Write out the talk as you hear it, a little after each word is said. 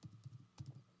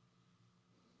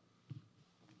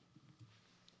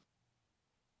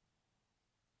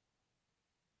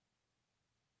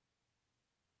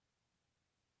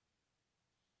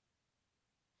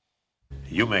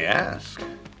You may ask,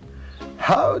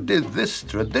 how did this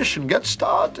tradition get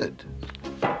started?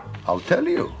 I'll tell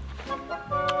you.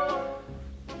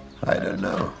 I don't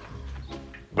know.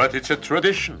 But it's a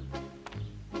tradition.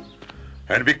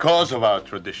 And because of our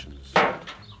traditions,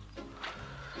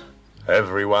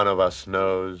 every one of us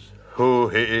knows who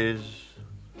he is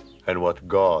and what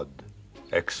God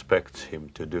expects him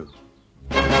to do.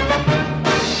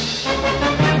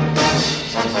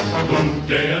 Who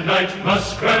day and night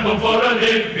must scramble for a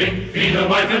living, feed a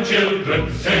wife and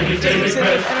children, send his daily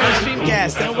prayers.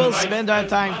 Streamcast, and we'll spend our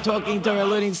time talking, Torah,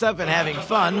 learning stuff, and having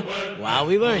fun while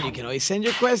we learn. You can always send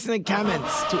your questions and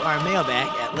comments to our mailbag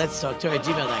at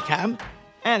letstalktorah@gmail.com.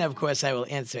 And, of course, I will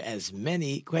answer as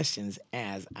many questions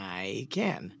as I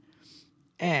can.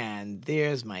 And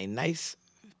there's my nice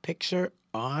picture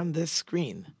on the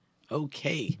screen.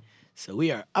 Okay, so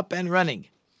we are up and running.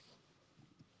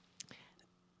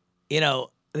 You know,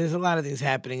 there's a lot of things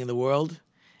happening in the world,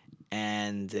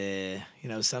 and,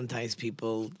 sometimes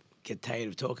people get tired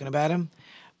of talking about them.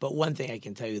 But one thing I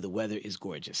can tell you, the weather is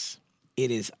gorgeous.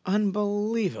 It is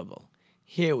unbelievable.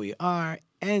 Here we are,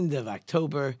 end of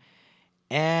October,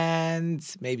 and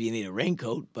maybe you need a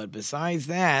raincoat, but besides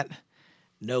that,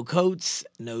 no coats,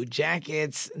 no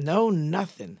jackets, no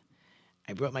nothing.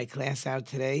 I brought my class out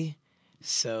today,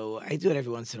 so I do it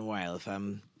every once in a while.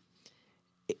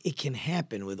 It can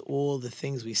happen with all the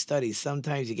things we study.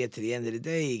 Sometimes you get to the end of the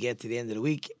day, you get to the end of the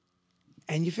week,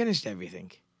 and you finished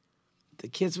everything. The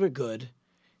kids were good.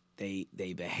 They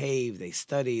behaved, they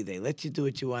studied, they let you do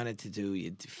what you wanted to do.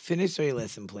 You finished all your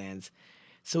lesson plans.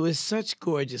 So it's such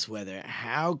gorgeous weather.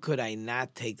 How could I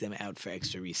not take them out for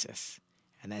extra recess?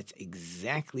 And that's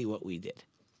exactly what we did.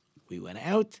 We went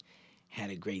out,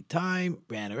 had a great time,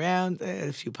 ran around,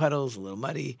 a few puddles, a little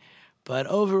muddy. But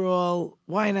overall,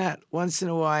 why not once in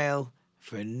a while,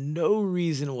 for no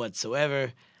reason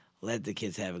whatsoever, let the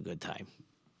kids have a good time?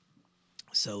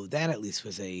 So that at least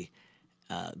was a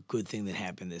good thing that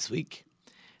happened this week.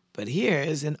 But here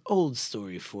is an old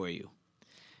story for you.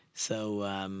 So,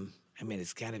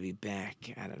 it's got to be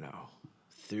back,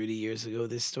 30 years ago,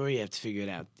 this story. You have to figure it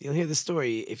out. You'll hear the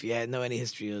story. If you know any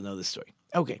history, you'll know the story.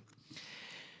 Okay.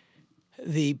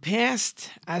 The past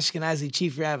Ashkenazi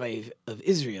chief rabbi of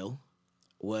Israel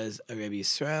was a Rebbe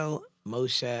Yisrael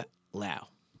Moshe Lau.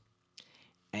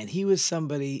 And he was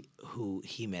somebody who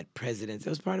he met presidents. That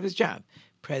was part of his job.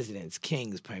 Presidents,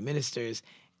 kings, prime ministers.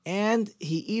 And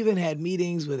he even had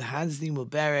meetings with Hosni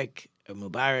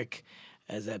Mubarak,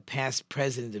 as a past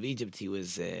president of Egypt. He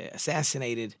was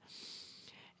assassinated.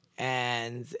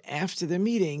 And after the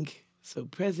meeting, so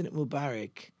President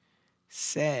Mubarak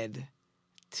said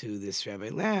to this Rabbi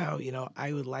Lau,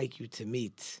 I would like you to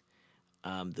meet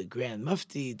the Grand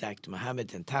Mufti, Dr. Muhammad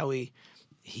Tantawi.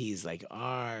 He's like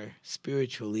our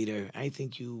spiritual leader. I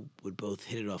think you would both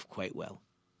hit it off quite well.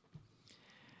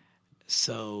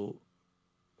 So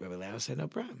Rabbi Lau said, no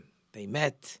problem. They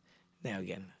met. Now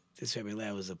again, this Rabbi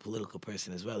Lau was a political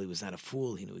person as well. He was not a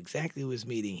fool. He knew exactly who he was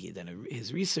meeting. He had done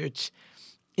his research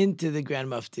into the Grand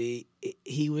Mufti.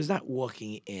 He was not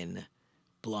walking in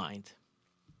blind.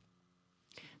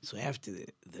 So after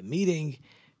the meeting,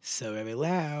 so Rabbi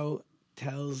Lau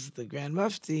tells the Grand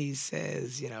Mufti, he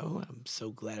says, I'm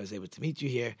so glad I was able to meet you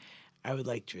here. I would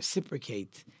like to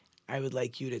reciprocate. I would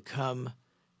like you to come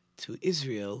to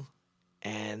Israel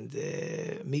and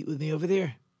meet with me over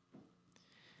there.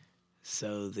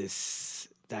 So this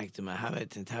Dr. Muhammad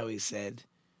Tantawi said,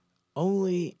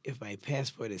 only if my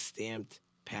passport is stamped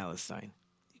Palestine.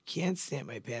 You can't stamp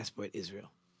my passport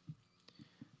Israel.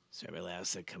 So Rabbi Lau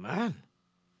said, come on.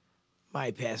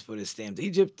 My passport is stamped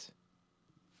Egypt.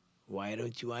 Why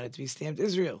don't you want it to be stamped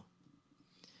Israel?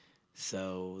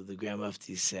 So the Grand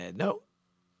Mufti said, no,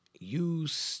 you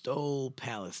stole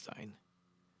Palestine.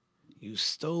 You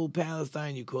stole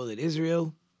Palestine, you called it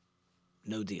Israel,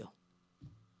 no deal.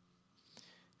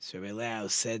 So Rabbi Lau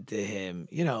said to him,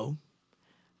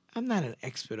 I'm not an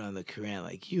expert on the Quran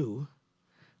like you,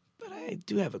 but I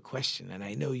do have a question, and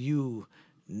I know you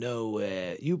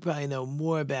probably know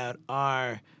more about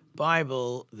our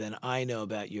Bible than I know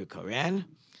about your Quran.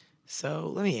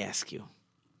 So let me ask you,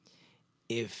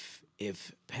 if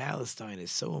Palestine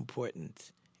is so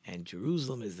important and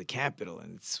Jerusalem is the capital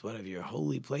and it's one of your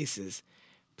holy places,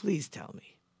 please tell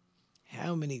me,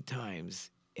 how many times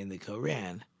in the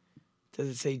Quran does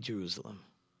it say Jerusalem?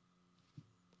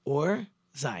 Or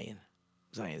Zion?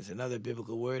 Zion is another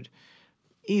biblical word.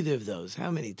 Either of those,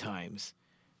 how many times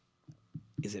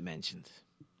is it mentioned?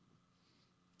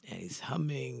 And he's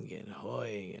humming and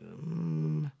hawing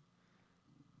and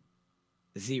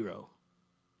zero.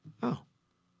 Oh.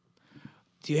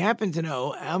 Do you happen to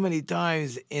know how many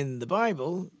times in the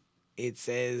Bible it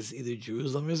says either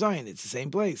Jerusalem or Zion. It's the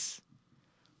same place.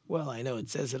 Well, I know it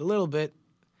says it a little bit.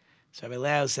 So Rabbi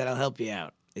Lau said, I'll help you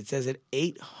out. It says it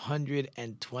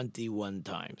 821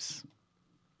 times.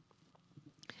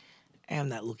 I'm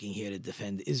not looking here to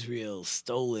defend Israel,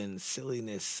 stolen,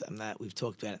 silliness. We've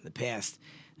talked about it in the past.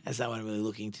 That's not what I'm really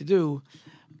looking to do.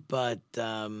 But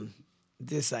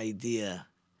this idea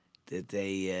that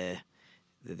they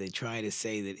try to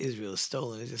say that Israel is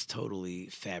stolen is just totally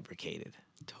fabricated,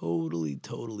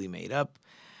 totally made up.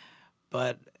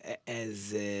 But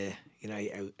as I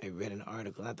read an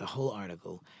article, not the whole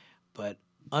article, but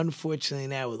unfortunately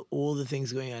now with all the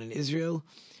things going on in Israel,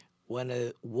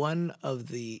 one of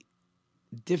the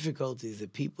difficulties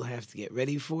that people have to get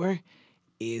ready for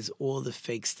is all the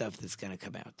fake stuff that's going to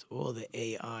come out, all the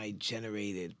AI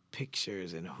generated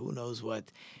pictures and who knows what.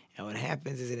 And what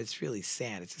happens is that it's really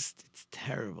sad. It's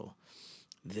terrible.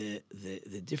 The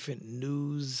different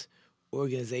news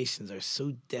organizations are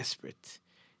so desperate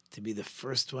to be the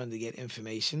first one to get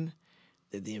information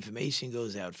that the information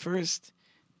goes out first.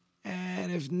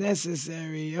 And if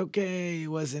necessary, okay, it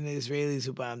wasn't Israelis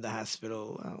who bombed the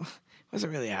hospital. Well, it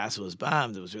wasn't really a hospital. It was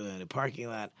bombed. It was really in a parking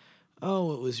lot.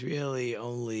 Oh, it was really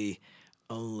only.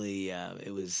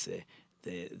 It was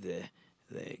the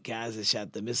Gaza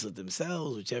shot the missile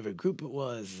themselves, whichever group it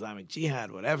was, Islamic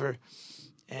Jihad, whatever.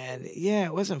 And yeah,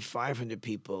 it wasn't 500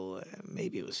 people.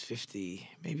 Maybe it was 50.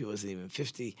 Maybe it wasn't even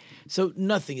 50. So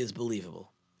nothing is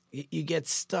believable. You get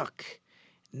stuck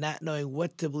not knowing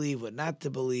what to believe, what not to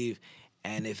believe,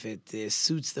 and if it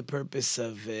suits the purpose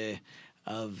of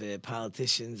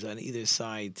politicians on either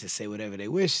side to say whatever they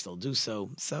wish, they'll do so.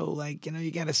 So,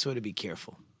 you got to sort of be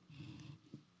careful.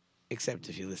 Except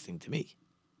if you're listening to me.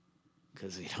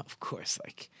 Because, of course,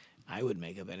 I wouldn't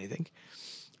make up anything.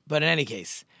 But in any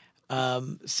case,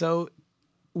 so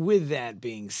with that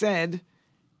being said,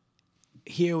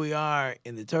 here we are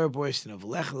in the Torah portion of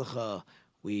Lech Lecha.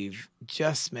 We've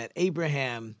just met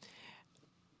Abraham.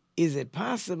 Is it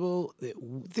possible that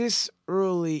this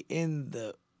early in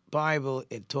the Bible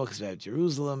it talks about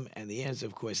Jerusalem? And the answer,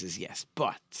 of course, is yes.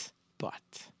 But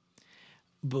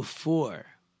before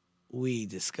we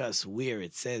discuss where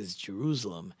it says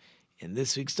Jerusalem in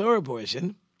this week's Torah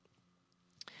portion,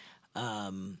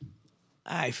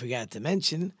 I forgot to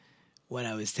mention when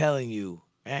I was telling you,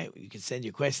 right, you can send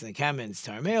your questions and comments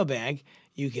to our mailbag.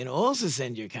 You can also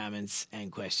send your comments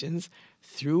and questions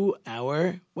through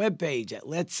our webpage at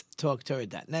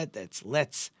letstalktorah.net. That's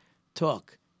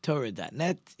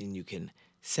letstalktorah.net. And you can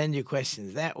send your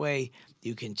questions that way.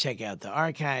 You can check out the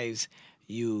archives.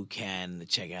 You can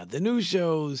check out the new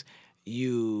shows.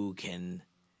 You can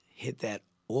hit that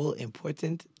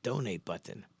all-important donate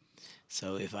button.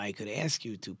 So if I could ask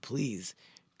you to please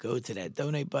go to that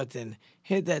donate button,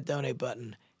 hit that donate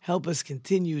button, help us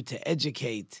continue to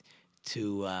educate,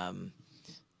 to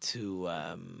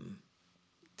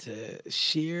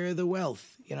share the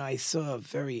wealth. I saw a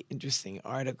very interesting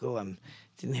article.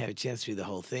 Didn't have a chance to read the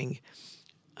whole thing.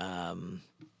 And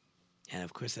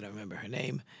of course I don't remember her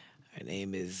name. Her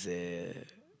name is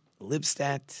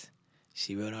Libstat.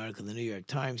 She wrote an article in the New York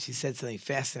Times. She said something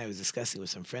fascinating I was discussing with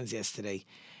some friends yesterday.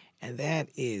 And that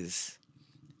is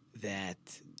that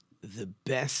the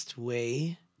best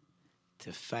way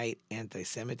to fight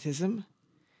anti-Semitism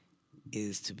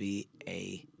is to be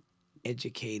a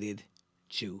educated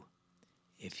Jew.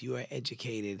 If you are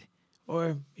educated,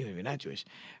 or even if you're not Jewish,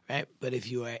 right? But if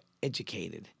you are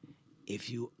educated, if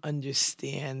you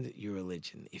understand your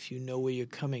religion, if you know where you're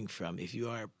coming from, if you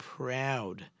are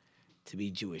proud to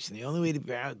be Jewish, and the only way to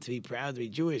be proud to be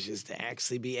Jewish is to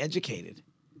actually be educated.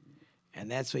 And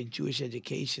that's why Jewish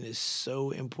education is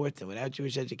so important. Without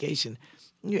Jewish education,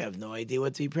 you have no idea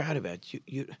what to be proud about.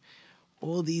 You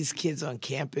all these kids on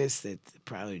campus that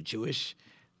probably are Jewish,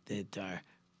 that are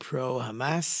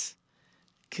pro-Hamas,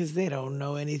 because they don't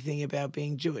know anything about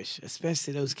being Jewish,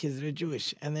 especially those kids that are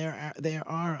Jewish. And there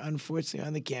are unfortunately,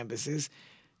 on the campuses,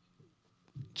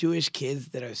 Jewish kids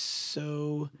that are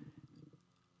so,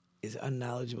 is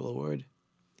unknowledgeable a word?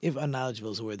 If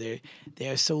unknowledgeable is a word, they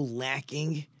are so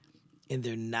lacking in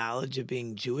their knowledge of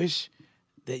being Jewish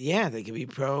that, yeah, they can be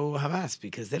pro-Hamas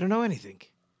because they don't know anything.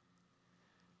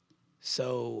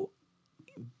 So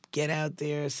get out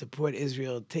there, support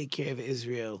Israel, take care of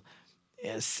Israel,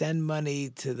 send money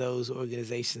to those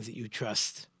organizations that you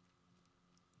trust.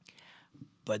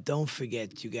 But don't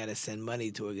forget, you got to send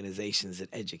money to organizations that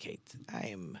educate. I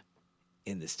am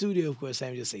in the studio, of course,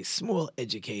 I'm just a small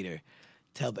educator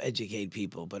to help educate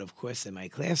people. But of course, in my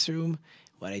classroom,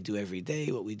 what I do every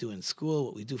day, what we do in school,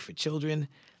 what we do for children,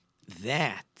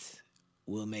 that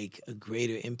will make a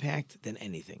greater impact than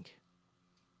anything.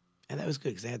 And that was good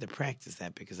because I had to practice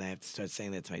that because I have to start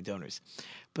saying that to my donors.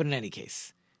 But in any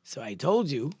case, so I told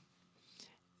you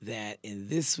that in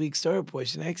this week's Torah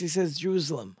portion, it actually says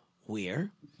Jerusalem.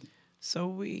 Where? So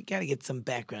we got to get some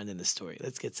background in the story.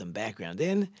 Let's get some background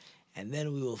in, and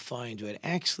then we will find what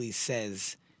actually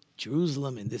says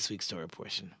Jerusalem in this week's Torah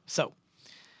portion. So,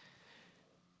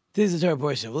 this is the Torah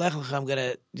portion of Lech Lecha. I'm going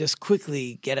to just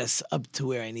quickly get us up to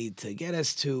where I need to get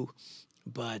us to,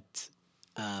 but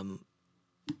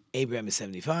Abraham is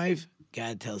 75.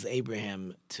 God tells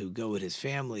Abraham to go with his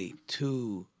family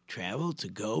to travel, to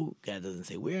go. God doesn't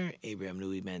say where. Abraham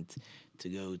knew he meant to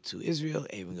go to Israel.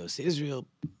 Abraham goes to Israel,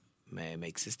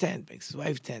 makes his tent, makes his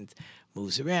wife's tent,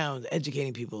 moves around,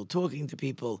 educating people, talking to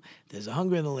people. There's a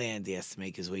hunger in the land. He has to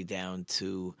make his way down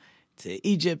to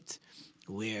Egypt,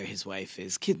 where his wife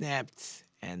is kidnapped,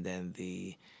 and then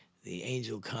the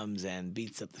angel comes and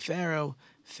beats up the Pharaoh.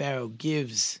 Pharaoh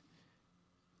gives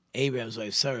Abraham's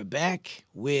wife Sarah back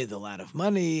with a lot of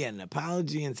money and an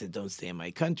apology and said, don't stay in my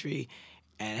country.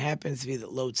 And it happens to be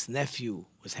that Lot's nephew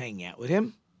was hanging out with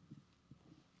him.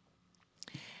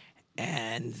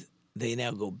 And they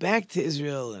now go back to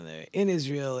Israel, and they're in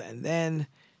Israel, and then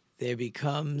there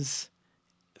becomes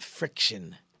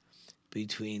friction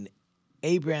between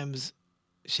Abraham's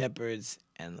shepherds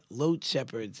and Lot's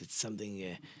shepherds. It's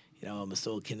something, almost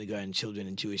all kindergarten children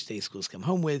in Jewish day schools come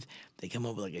home with. They come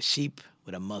home with like a sheep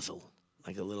with a muzzle,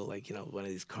 like a little, one of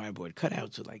these cardboard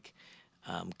cutouts with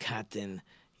cotton,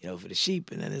 for the sheep,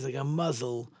 and then there's like a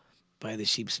muzzle by the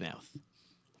sheep's mouth.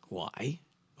 Why?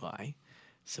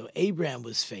 So Abraham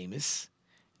was famous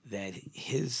that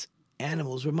his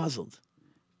animals were muzzled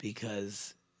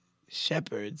because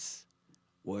shepherds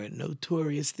were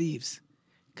notorious thieves.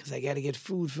 Because I got to get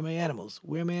food for my animals.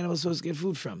 Where are my animals supposed to get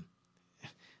food from?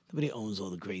 Nobody owns all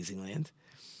the grazing land.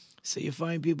 So you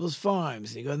find people's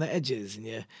farms, and you go on the edges, and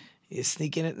you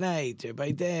sneak in at night or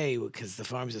by day because the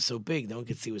farms are so big, no one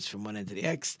can see what's from one end to the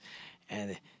next.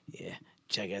 And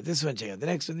check out this one, check out the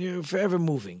next one. You're forever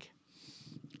moving.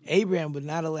 Abraham would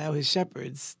not allow his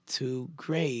shepherds to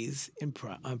graze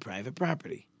on private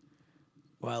property,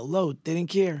 while Lot didn't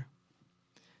care.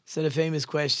 So the famous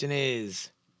question is,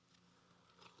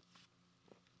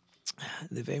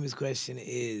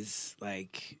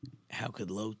 how could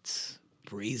Lot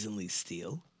brazenly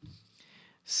steal?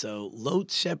 So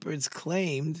Lot's shepherds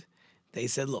claimed, they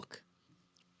said, look,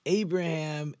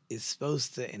 Abraham is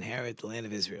supposed to inherit the land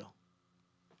of Israel.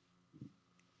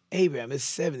 Abraham is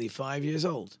 75 years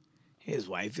old. His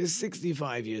wife is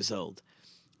 65 years old.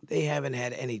 They haven't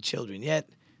had any children yet.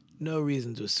 No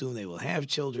reason to assume they will have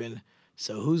children.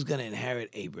 So who's going to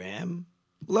inherit Abraham?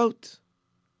 Lot.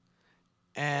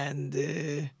 And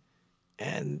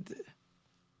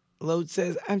Lot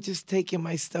says, I'm just taking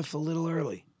my stuff a little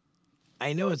early.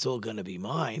 I know it's all going to be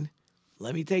mine.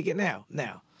 Let me take it now.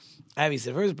 Now,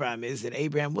 obviously, the first problem is that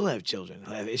Abraham will have children.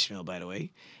 He'll have Ishmael, by the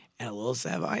way, and he'll also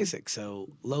have Isaac.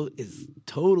 So Lot is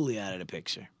totally out of the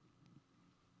picture.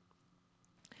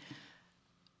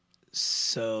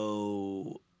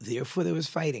 So, therefore, there was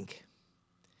fighting.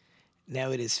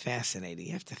 Now, it is fascinating.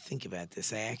 You have to think about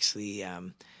this. I actually,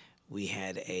 we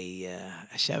had a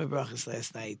Shabbat Brachas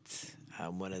last night.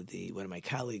 One of my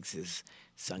colleagues, his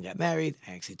son got married.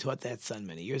 I actually taught that son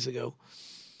many years ago.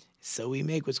 So we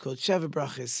make what's called Shabbat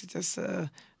Brachas. Just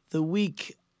the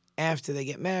week after they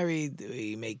get married,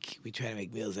 we try to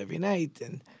make meals every night.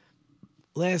 And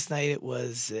last night it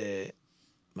was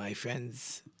my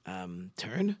friend's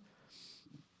turn.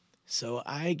 So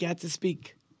I got to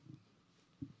speak.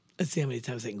 Let's see how many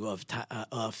times I can go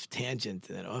off tangent,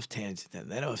 and then off tangent,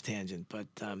 and then off tangent. But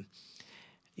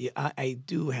I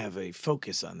do have a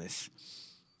focus on this.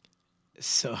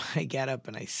 So I got up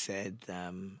and I said,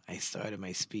 I started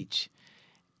my speech,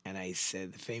 and I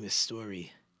said the famous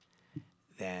story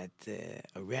that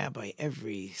a rabbi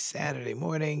every Saturday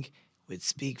morning would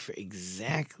speak for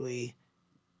exactly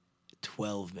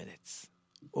 12 minutes.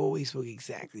 Always spoke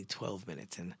exactly 12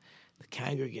 minutes. And the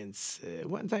congregants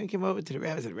one time came over to the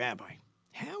rabbi and said, Rabbi,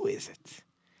 how is it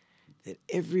that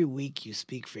every week you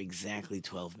speak for exactly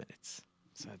 12 minutes?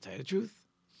 So I'll tell you the truth.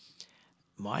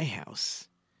 My house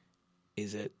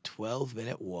is a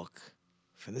 12-minute walk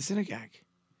from the synagogue.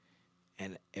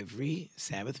 And every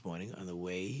Sabbath morning on the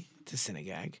way to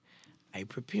synagogue, I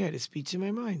prepare the speech in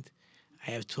my mind.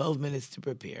 I have 12 minutes to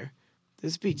prepare.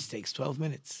 The speech takes 12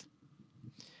 minutes.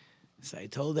 So I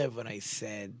told everyone, I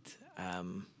said,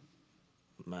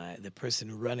 the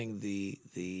person running the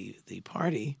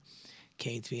party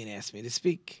came to me and asked me to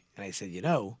speak. And I said,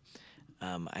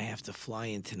 I have to fly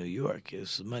into New York. It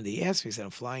was Monday. He asked me, he said,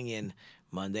 I'm flying in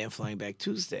Monday, I'm flying back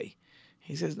Tuesday.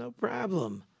 He says, no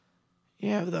problem.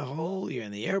 You're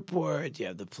in the airport, you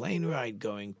have the plane ride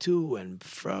going to and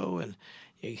fro, and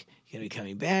you're going to be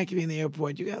coming back, you're in the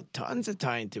airport, you got tons of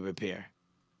time to prepare.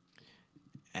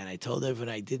 And I told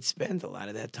everyone I did spend a lot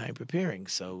of that time preparing,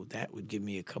 so that would give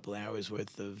me a couple hours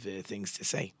worth of things to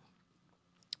say.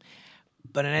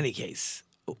 But in any case,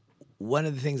 one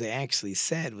of the things I actually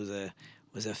said was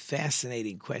a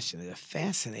fascinating question, a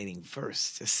fascinating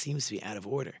verse. Just seems to be out of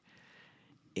order.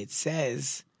 It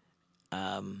says,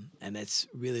 and that's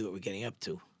really what we're getting up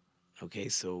to. Okay,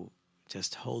 so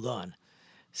just hold on.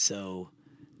 So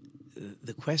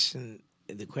the question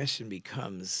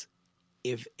becomes,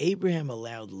 if Abraham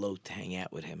allowed Lot to hang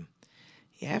out with him,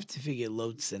 you have to figure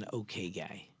Lot's an okay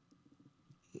guy.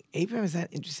 Abraham is not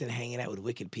interested in hanging out with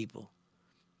wicked people.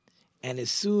 And as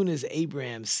soon as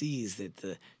Abraham sees that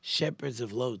the shepherds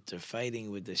of Lot are fighting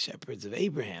with the shepherds of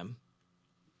Abraham,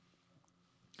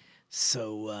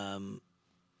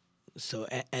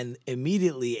 and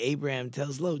immediately Abraham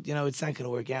tells Lot, it's not going to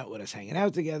work out with us hanging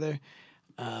out together.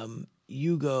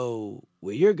 You go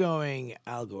where you're going,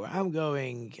 I'll go where I'm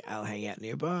going, I'll hang out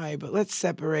nearby, but let's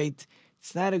separate.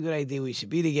 It's not a good idea. We should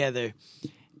be together.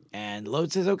 And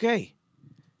Lot says, okay.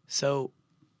 So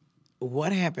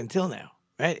what happened till now,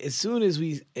 right? As soon as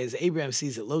Abraham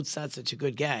sees that Lot's not such a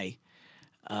good guy,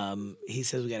 he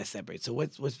says we got to separate. So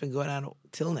what's been going on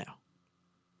till now?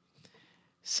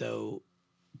 So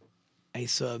I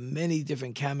saw many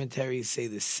different commentaries say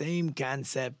the same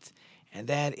concept, and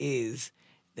that is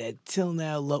that till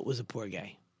now Lot was a poor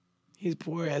guy. He's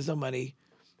poor, has no money,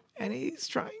 and he's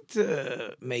trying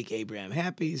to make Abraham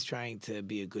happy. He's trying to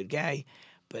be a good guy.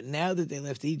 But now that they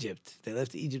left Egypt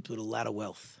with a lot of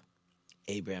wealth.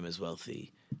 Abraham is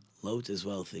wealthy. Lot is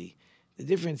wealthy. The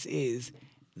difference is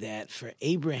that for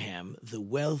Abraham, the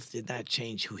wealth did not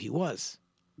change who he was.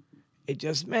 It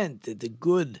just meant that the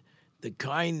good, the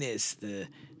kindness,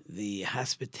 the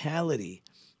hospitality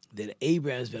that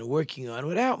Abraham's been working on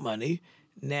without money,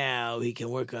 now he can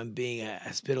work on being a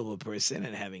hospitable person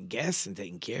and having guests and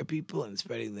taking care of people and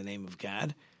spreading the name of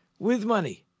God with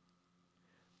money.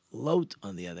 Lot,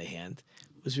 on the other hand,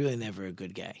 was really never a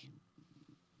good guy.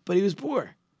 But he was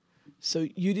poor. So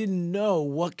you didn't know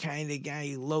what kind of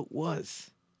guy Lot was.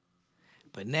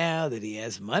 But now that he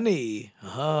has money,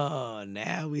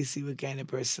 now we see what kind of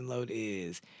person Lot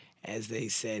is. As they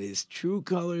said, his true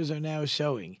colors are now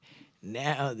showing.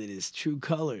 Now that his true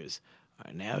colors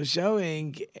are now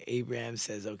showing, Abraham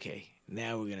says, okay,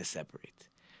 now we're going to separate.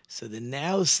 So the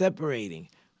now separating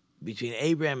between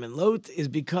Abraham and Lot is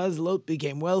because Lot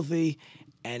became wealthy,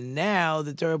 and now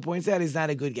the Torah points out he's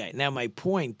not a good guy. Now my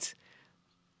point,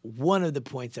 one of the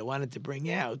points I wanted to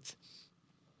bring out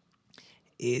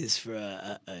is for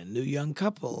a new young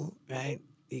couple, right?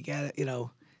 You got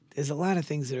to, there's a lot of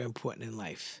things that are important in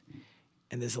life,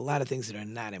 and there's a lot of things that are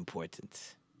not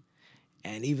important.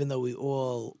 And even though we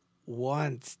all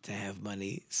want to have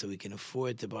money so we can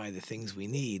afford to buy the things we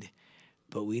need,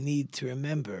 but we need to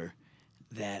remember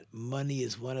that money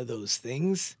is one of those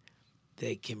things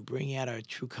that can bring out our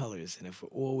true colors. And if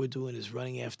all we're doing is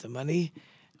running after money,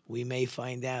 we may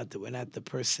find out that we're not the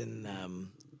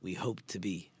person we hope to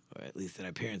be, or at least that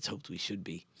our parents hoped we should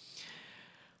be.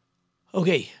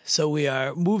 Okay, so we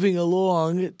are moving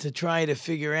along to try to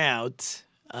figure out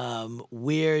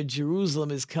where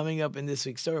Jerusalem is coming up in this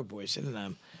week's Torah portion,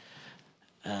 and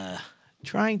I'm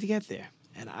trying to get there,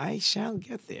 and I shall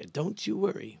get there. Don't you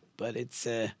worry, but it's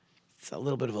a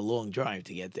little bit of a long drive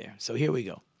to get there. So here we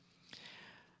go.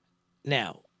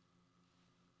 Now,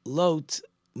 Lot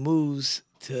moves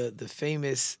to the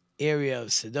famous area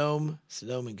of Sodom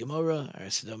and Gomorrah, or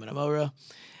Sodom and Amorah,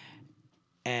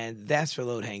 and that's where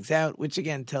Lot hangs out, which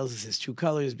again tells us his true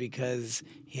colors because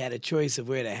he had a choice of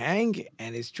where to hang,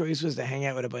 and his choice was to hang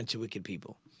out with a bunch of wicked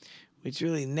people, which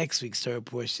really next week's Torah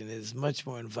portion is much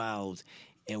more involved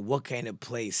in what kind of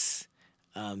place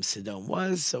Sodom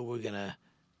was. So we're going to,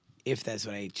 if that's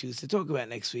what I choose to talk about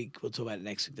next week, we'll talk about it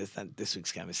next week. That's not this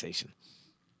week's conversation.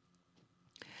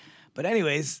 But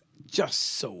anyways, just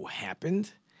so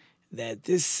happened that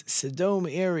this Sodom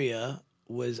area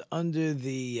was under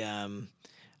the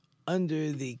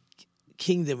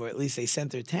kingdom, or at least they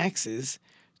sent their taxes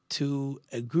to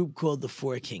a group called the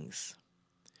Four Kings.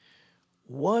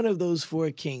 One of those four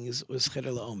kings was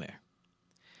Chedor Laomer.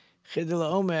 Chedor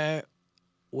Laomer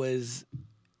was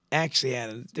actually had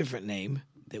a different name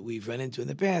that we've run into in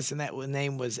the past, and that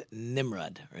name was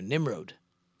Nimrod.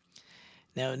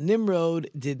 Now, Nimrod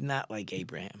did not like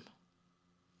Abraham.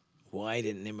 Why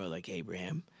didn't Nimrod like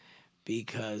Abraham?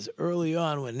 Because early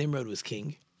on, when Nimrod was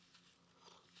king,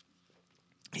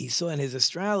 he saw in his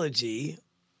astrology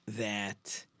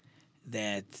that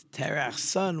that Terach's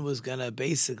son was going to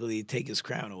basically take his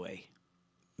crown away,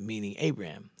 meaning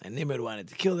Abraham. And Nimrod wanted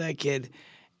to kill that kid.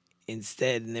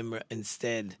 Instead,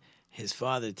 his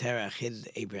father Terach hid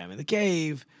Abraham in the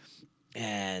cave,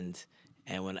 and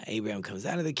when Abraham comes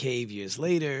out of the cave years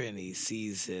later and he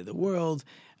sees the world,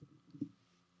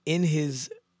 in his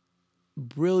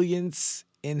brilliance,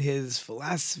 in his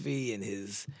philosophy, in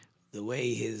the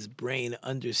way his brain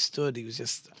understood, he was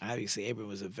just, obviously Abraham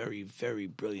was a very, very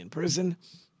brilliant person.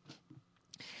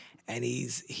 And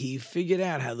he figured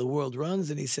out how the world runs,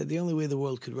 and he said the only way the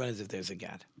world could run is if there's a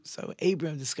God. So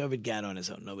Abraham discovered God on his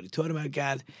own. Nobody taught him about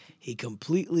God. He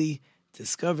completely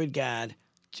discovered God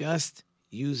just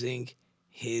using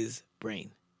his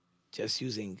brain, just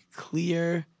using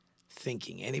clear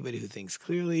thinking. Anybody who thinks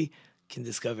clearly can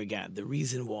discover God. The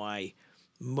reason why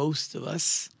most of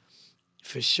us,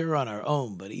 for sure on our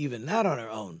own, but even not on our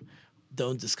own,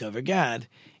 don't discover God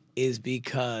is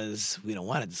because we don't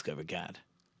want to discover God.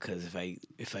 Because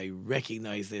if I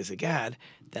recognize there's a God,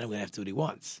 then I'm going to have to do what he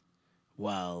wants.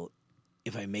 While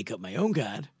if I make up my own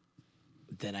God,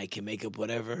 then I can make up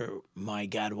whatever my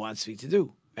God wants me to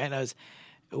do. Right?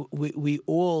 We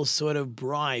all sort of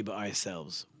bribe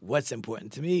ourselves. What's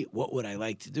important to me? What would I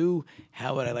like to do?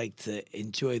 How would I like to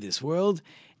enjoy this world?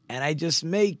 And I just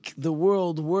make the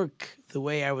world work the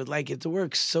way I would like it to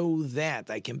work so that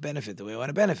I can benefit the way I want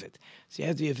to benefit. So you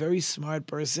have to be a very smart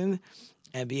person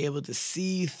and be able to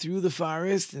see through the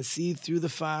forest and see through the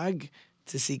fog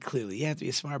to see clearly. You have to be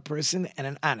a smart person and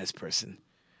an honest person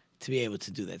to be able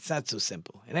to do that. It's not so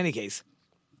simple. In any case,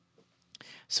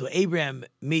 so Abraham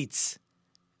meets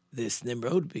this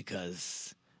Nimrod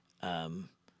because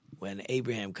when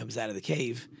Abraham comes out of the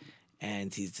cave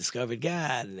and he's discovered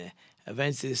God, and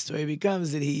eventually the story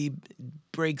becomes that he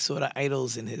breaks all the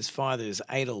idols in his father's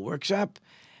idol workshop,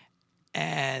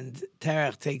 and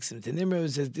Terach takes him to Nimrod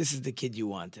and says, this is the kid you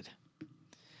wanted.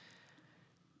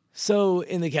 So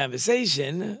in the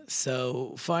conversation,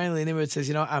 finally Nimrod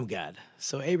says, I'm God.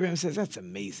 So Abraham says, that's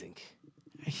amazing.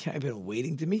 I've been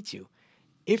waiting to meet you.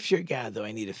 If you're God, though,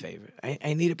 I need a favor.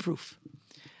 I need a proof.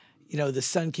 The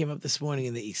sun came up this morning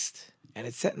in the east, and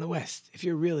it's set in the west. If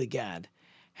you're really God,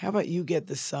 how about you get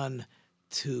the sun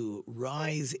to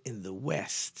rise in the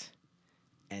west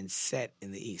and set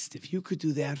in the east? If you could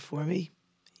do that for me,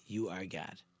 you are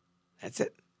God. That's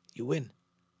it. You win.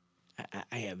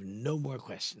 I have no more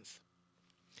questions.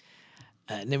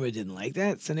 Nimrod didn't like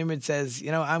that. So Nimrod says,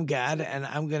 I'm God, and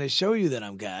I'm going to show you that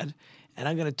I'm God, and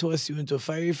I'm going to toss you into a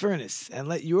fiery furnace and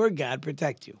let your God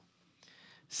protect you.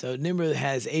 So Nimrod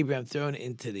has Abraham thrown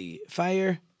into the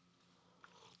fire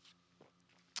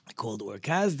called Ur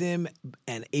Kasdim,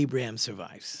 and Abraham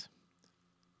survives.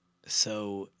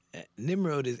 So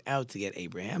Nimrod is out to get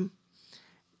Abraham,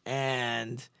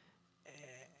 and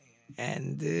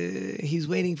he's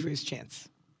waiting for his chance.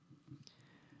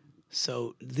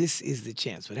 So this is the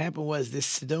chance. What happened was this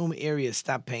Sodom area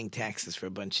stopped paying taxes for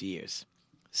a bunch of years.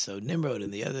 So Nimrod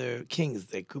and the other kings,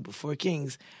 the group of 4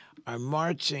 kings, are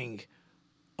marching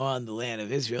on the land of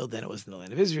Israel. Then it wasn't the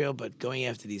land of Israel, but going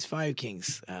after these 5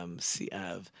 kings of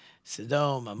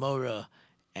Sodom, Amorah,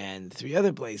 and 3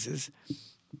 other places.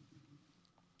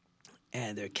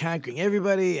 And they're conquering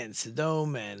everybody, and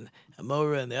Sodom and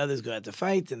Amorah and the others go out to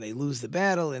fight, and they lose the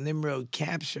battle, and Nimrod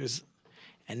captures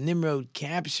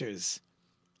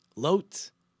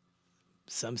Lot.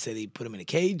 Some said he put him in a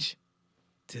cage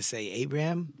to say,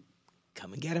 Abraham,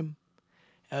 come and get him.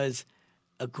 That was,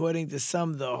 according to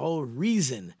some, the whole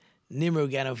reason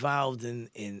Nimrod got involved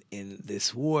in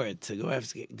this war to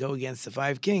go against the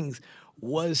 5 kings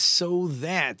was so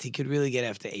that he could really get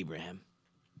after Abraham.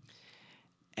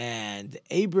 And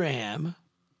Abraham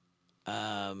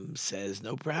says,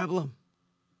 no problem.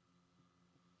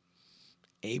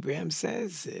 Abraham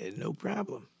says, no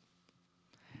problem.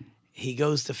 He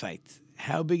goes to fight.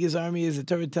 How big his army is, the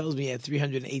Torah tells me he had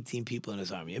 318 people in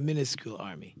his army, a minuscule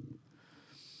army.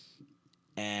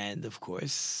 And, of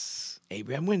course,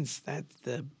 Abraham wins. That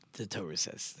the Torah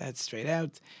says. That's straight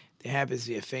out. There happens to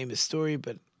be a famous story,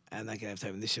 but I'm not going to have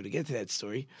time in this show to get to that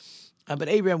story. But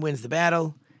Abraham wins the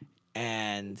battle,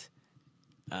 and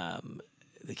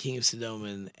the king of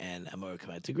Sodom and Amorah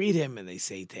come out to greet him, and they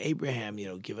say to Abraham,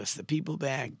 give us the people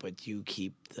back, but you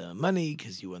keep the money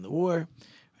because you won the war.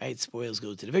 Right? Spoils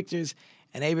go to the victors.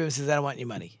 And Abraham says, I don't want your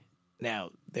money. Now,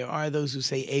 there are those who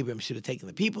say Abraham should have taken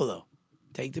the people, though.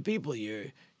 Take the people.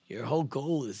 Your whole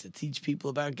goal is to teach people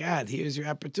about God. Here's your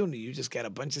opportunity. You just got a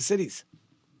bunch of cities.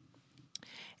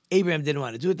 Abraham didn't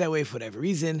want to do it that way for whatever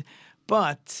reason,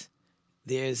 but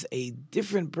there's a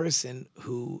different person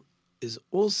who is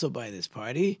also by this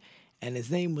party, and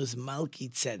his name was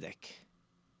Malki Tzedek.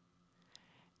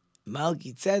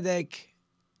 Malki Tzedek,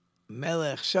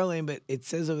 Melech Shalem, but it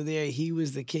says over there he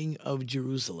was the king of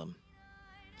Jerusalem.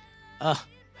 At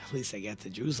least I got to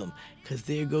Jerusalem, because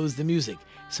there goes the music.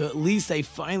 So at least I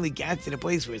finally got to the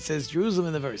place where it says Jerusalem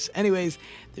in the verse. Anyways,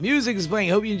 the music is playing.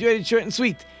 Hope you enjoyed it, short and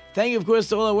sweet. Thank you, of course,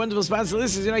 to all our wonderful sponsor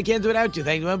listeners, and I can't do it without you.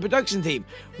 Thank you to my production team.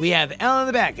 We have Alan in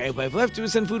the back. I hope I've left you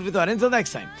with some food for thought. Until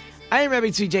next time, I am Rabbi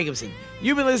Tzvi Jacobson.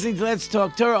 You've been listening to Let's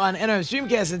Talk Torah on NRM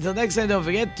Streamcast. Until next time, don't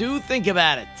forget to think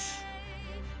about it.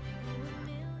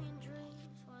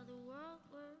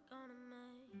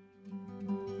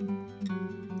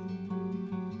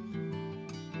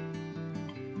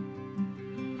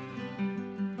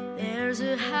 There's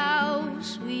a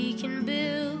house we can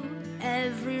build.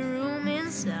 Every room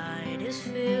inside is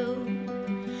filled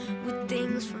with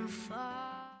things from